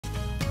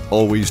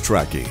Always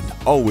tracking,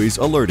 always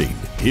alerting.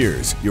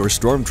 Here's your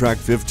Storm Track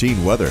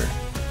 15 weather.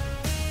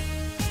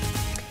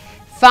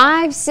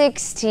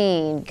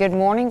 5:16. Good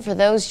morning for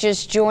those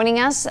just joining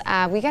us.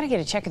 We got to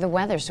get a check of the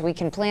weather so we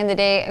can plan the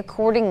day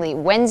accordingly.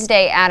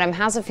 Wednesday, Adam,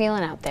 how's it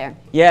feeling out there?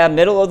 Yeah,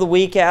 middle of the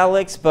week,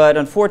 Alex, but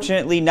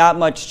unfortunately not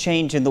much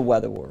change in the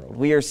weather world.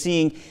 We are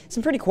seeing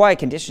some pretty quiet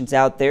conditions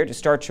out there to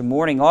start your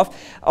morning off.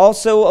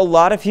 Also, a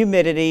lot of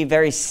humidity,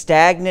 very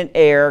stagnant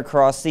air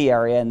across the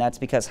area, and that's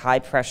because high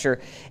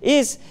pressure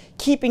is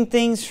keeping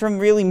things from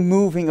really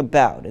moving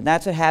about. And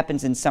that's what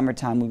happens in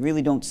summertime. We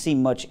really don't see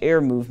much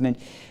air movement.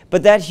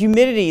 But that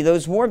humidity,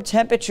 those warm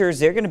temperatures,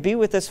 they're going to be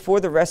with us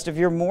for the rest of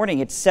your morning.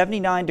 It's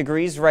 79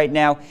 degrees right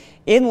now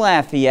in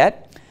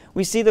Lafayette.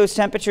 We see those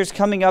temperatures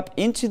coming up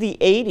into the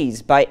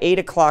 80s by 8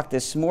 o'clock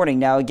this morning.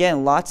 Now,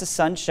 again, lots of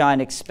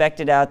sunshine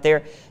expected out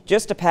there,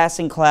 just a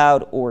passing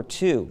cloud or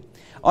two.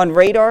 On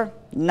radar,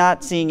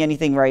 not seeing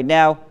anything right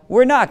now.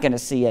 We're not going to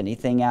see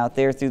anything out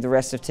there through the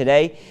rest of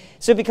today.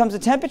 So it becomes a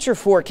temperature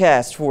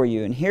forecast for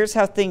you, and here's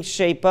how things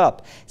shape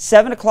up.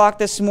 7 o'clock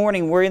this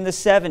morning, we're in the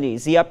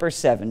 70s, the upper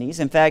 70s.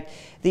 In fact,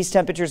 these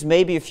temperatures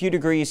may be a few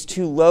degrees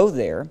too low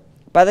there.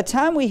 By the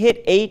time we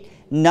hit 8,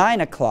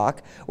 9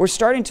 o'clock, we're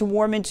starting to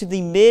warm into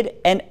the mid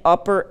and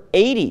upper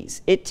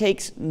 80s. It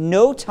takes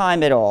no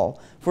time at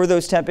all for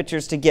those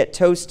temperatures to get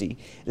toasty.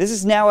 This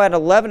is now at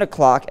 11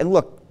 o'clock, and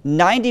look,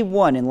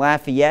 91 in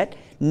Lafayette,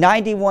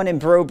 91 in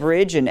Breaux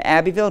Bridge and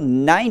Abbeville,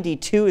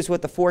 92 is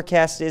what the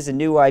forecast is in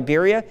New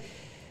Iberia.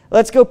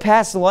 Let's go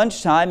past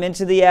lunchtime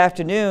into the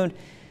afternoon.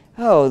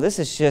 Oh, this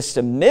is just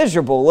a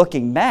miserable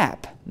looking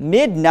map.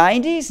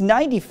 Mid-90s,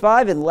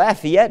 95 in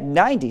Lafayette,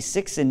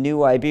 96 in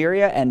New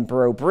Iberia and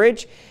Breaux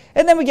Bridge.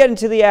 And then we get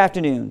into the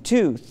afternoon,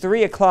 2,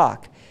 3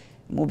 o'clock.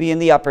 We'll be in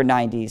the upper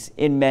 90s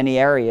in many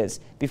areas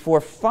before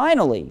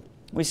finally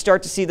we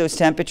start to see those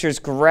temperatures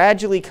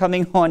gradually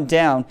coming on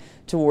down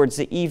towards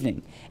the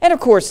evening. And of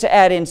course, to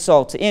add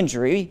insult to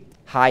injury,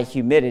 high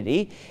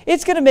humidity,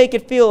 it's going to make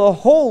it feel a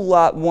whole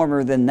lot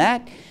warmer than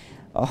that.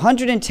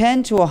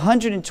 110 to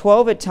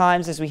 112 at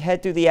times as we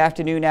head through the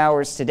afternoon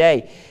hours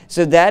today.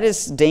 So that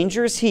is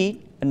dangerous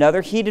heat.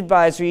 Another heat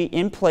advisory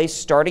in place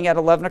starting at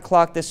 11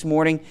 o'clock this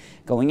morning,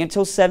 going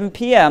until 7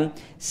 p.m.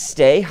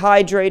 Stay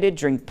hydrated,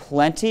 drink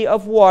plenty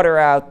of water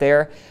out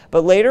there.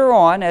 But later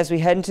on, as we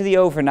head into the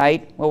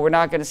overnight, well, we're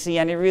not going to see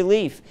any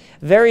relief.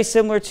 Very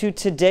similar to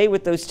today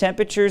with those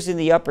temperatures in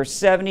the upper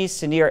 70s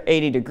to near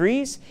 80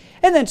 degrees.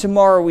 And then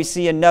tomorrow we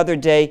see another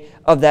day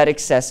of that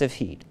excessive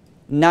heat.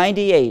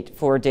 98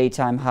 for a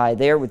daytime high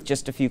there with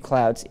just a few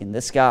clouds in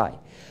the sky.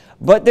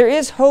 But there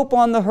is hope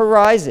on the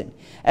horizon.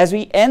 As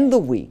we end the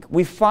week,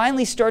 we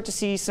finally start to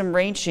see some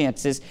rain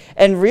chances,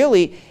 and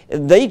really,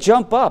 they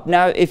jump up.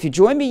 Now, if you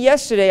joined me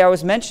yesterday, I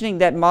was mentioning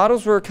that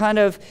models were kind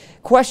of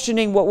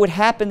questioning what would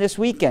happen this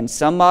weekend.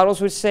 Some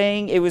models were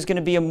saying it was going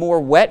to be a more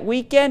wet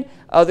weekend,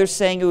 others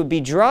saying it would be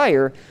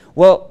drier.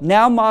 Well,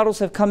 now models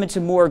have come into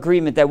more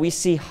agreement that we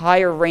see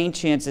higher rain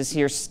chances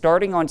here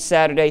starting on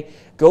Saturday,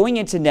 going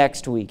into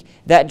next week.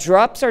 That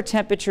drops our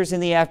temperatures in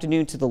the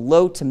afternoon to the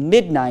low to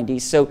mid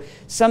 90s, so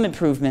some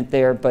improvement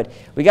there, but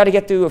we got to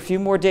get through a few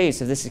more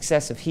days of this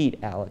excessive heat,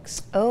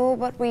 Alex. Oh,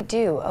 but we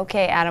do.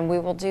 Okay, Adam, we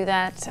will do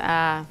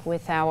that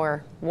with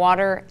our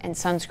water and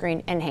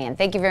sunscreen in hand.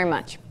 Thank you very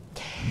much.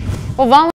 Well,